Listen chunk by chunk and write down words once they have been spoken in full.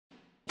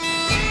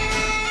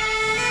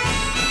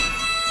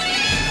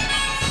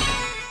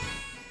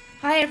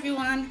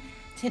everyone.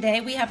 Today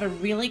we have a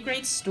really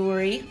great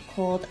story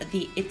called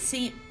The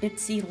Itsy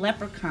Bitsy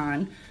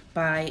Leprechaun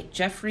by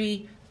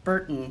Jeffrey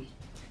Burton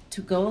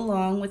to go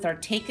along with our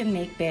Take and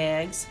Make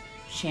bags,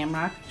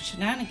 Shamrock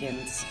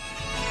Shenanigans.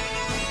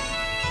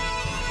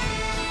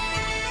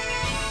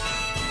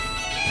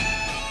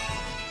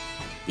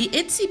 The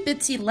Itsy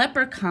Bitsy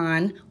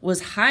Leprechaun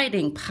was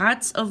hiding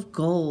pots of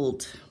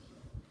gold.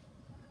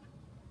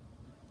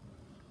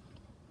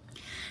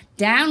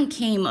 Down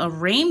came a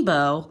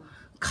rainbow,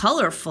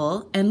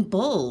 colorful and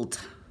bold.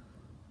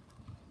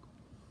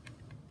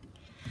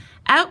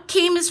 Out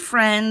came his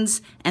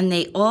friends, and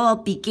they all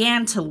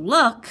began to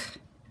look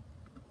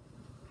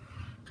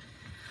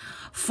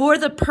for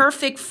the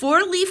perfect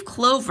four-leaf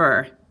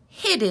clover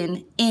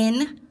hidden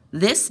in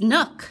this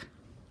nook.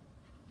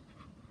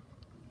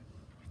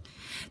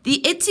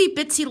 The Itsy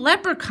Bitsy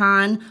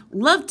Leprechaun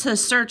loved to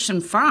search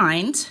and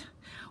find.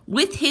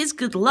 With his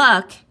good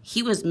luck,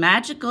 he was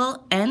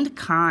magical and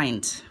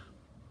kind.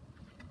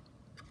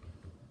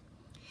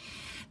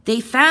 They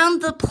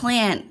found the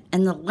plant,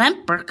 and the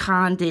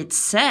leprechaun did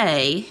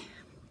say,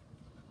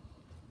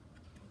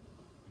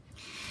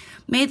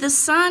 "May the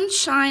sun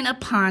shine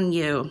upon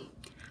you.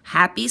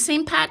 Happy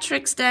St.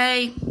 Patrick's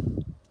Day."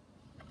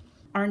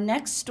 Our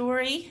next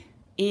story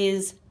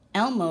is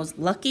Elmo's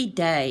Lucky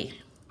Day.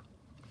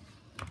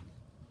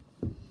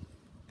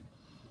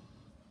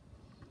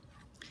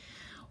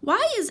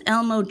 Why is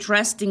Elmo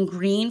dressed in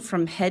green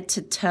from head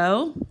to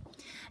toe?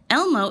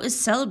 Elmo is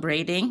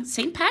celebrating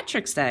St.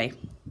 Patrick's Day.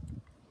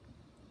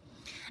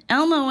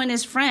 Elmo and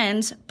his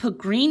friends put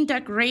green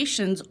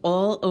decorations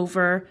all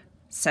over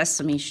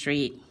Sesame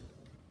Street.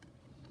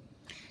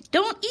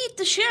 Don't eat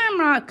the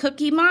Shamrock,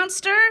 Cookie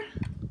Monster.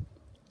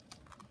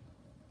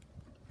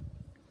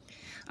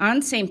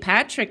 On St.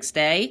 Patrick's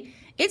Day,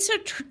 it's a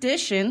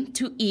tradition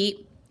to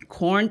eat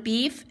corned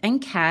beef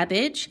and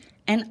cabbage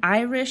and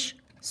Irish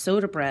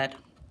soda bread.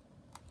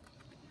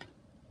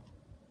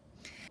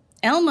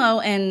 Elmo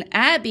and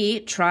Abby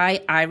try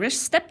Irish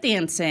step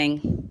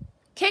dancing.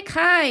 Kick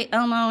high,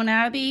 Elmo and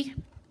Abby.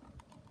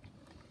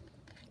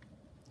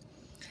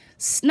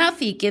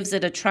 Snuffy gives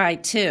it a try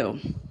too.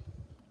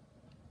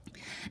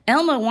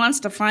 Elmo wants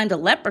to find a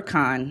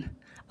leprechaun.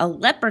 A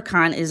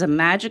leprechaun is a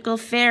magical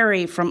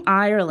fairy from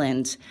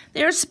Ireland.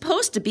 They're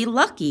supposed to be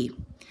lucky.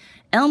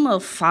 Elmo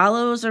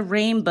follows a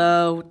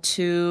rainbow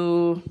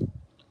to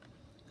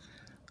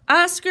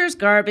Oscar's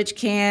garbage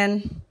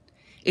can.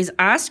 Is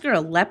Oscar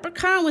a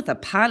leprechaun with a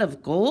pot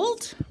of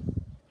gold?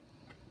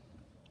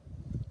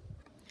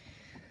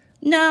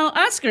 No,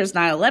 Oscar's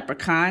not a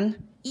leprechaun.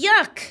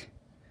 Yuck!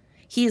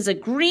 He is a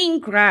green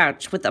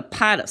grouch with a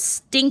pot of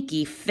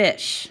stinky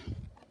fish.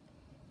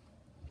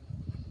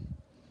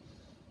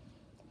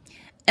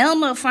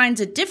 Elmo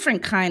finds a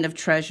different kind of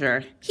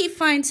treasure. He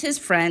finds his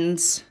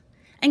friends.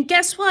 And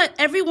guess what?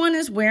 Everyone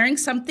is wearing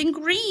something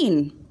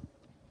green.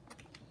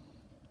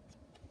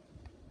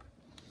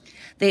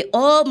 They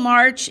all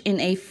march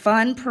in a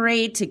fun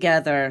parade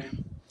together.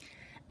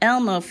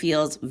 Elmo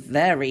feels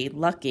very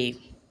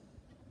lucky.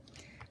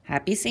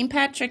 Happy St.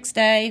 Patrick's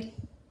Day.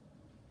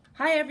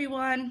 Hi,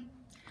 everyone.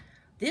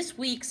 This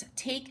week's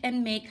Take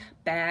and Make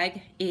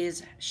bag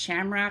is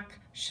Shamrock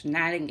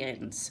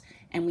Shenanigans,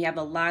 and we have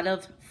a lot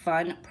of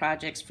fun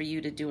projects for you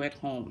to do at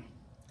home.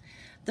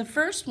 The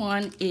first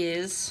one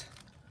is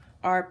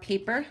our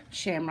paper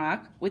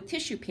shamrock with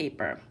tissue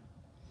paper.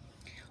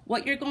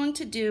 What you're going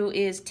to do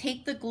is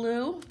take the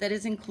glue that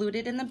is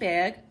included in the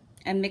bag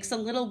and mix a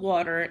little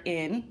water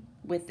in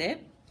with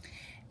it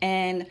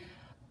and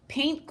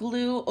paint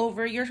glue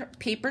over your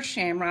paper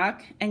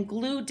shamrock and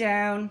glue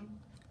down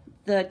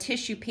the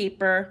tissue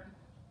paper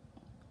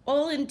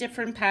all in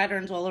different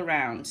patterns all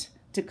around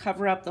to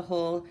cover up the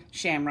whole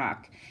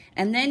shamrock.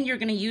 And then you're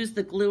going to use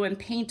the glue and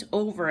paint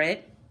over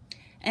it.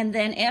 And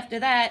then after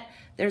that,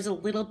 there's a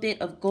little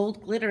bit of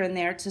gold glitter in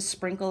there to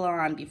sprinkle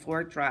on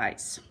before it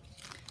dries.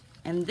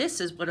 And this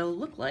is what it'll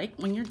look like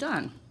when you're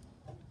done.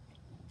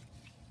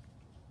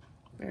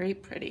 Very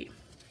pretty.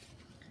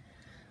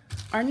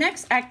 Our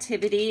next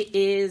activity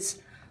is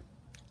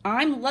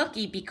I'm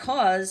Lucky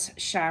Because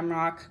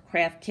Shamrock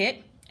Craft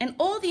Kit, and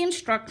all the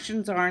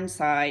instructions are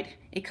inside.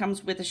 It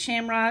comes with a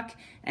shamrock,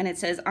 and it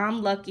says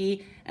I'm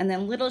lucky, and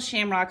then little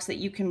shamrocks that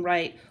you can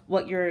write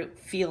what you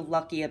feel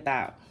lucky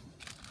about.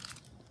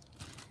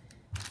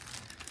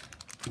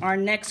 Our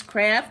next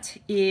craft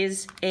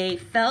is a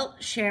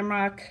felt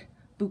shamrock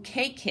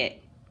bouquet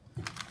kit,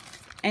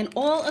 and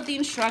all of the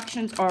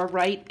instructions are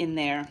right in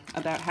there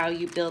about how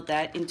you build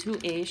that into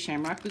a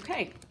shamrock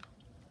bouquet.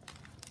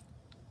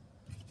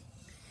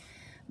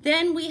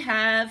 Then we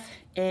have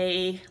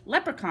a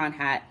leprechaun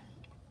hat,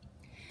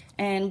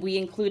 and we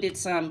included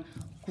some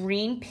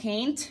green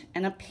paint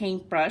and a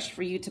paintbrush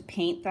for you to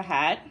paint the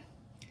hat.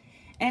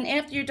 And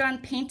after you're done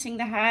painting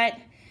the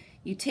hat,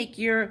 you take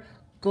your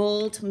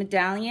gold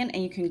medallion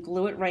and you can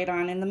glue it right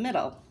on in the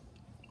middle.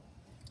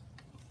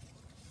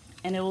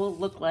 And it will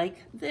look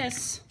like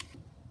this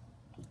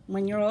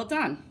when you're all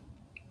done.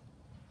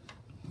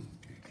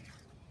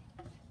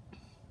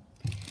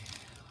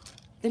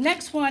 The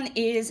next one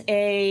is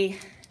a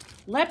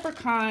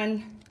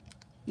leprechaun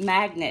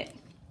magnet.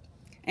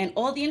 And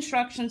all the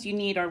instructions you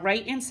need are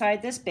right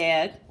inside this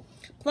bag,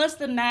 plus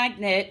the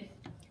magnet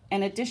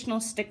and additional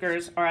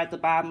stickers are at the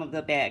bottom of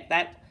the bag.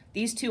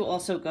 These two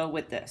also go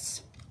with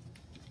this.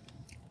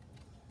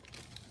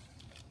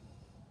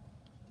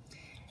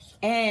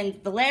 And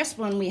the last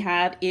one we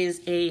have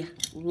is a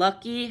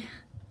lucky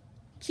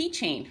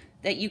keychain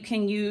that you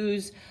can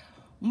use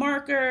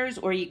markers,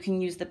 or you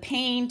can use the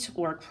paint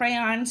or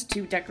crayons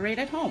to decorate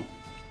at home.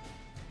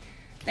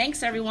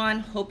 Thanks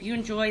everyone. Hope you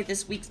enjoy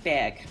this week's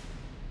bag.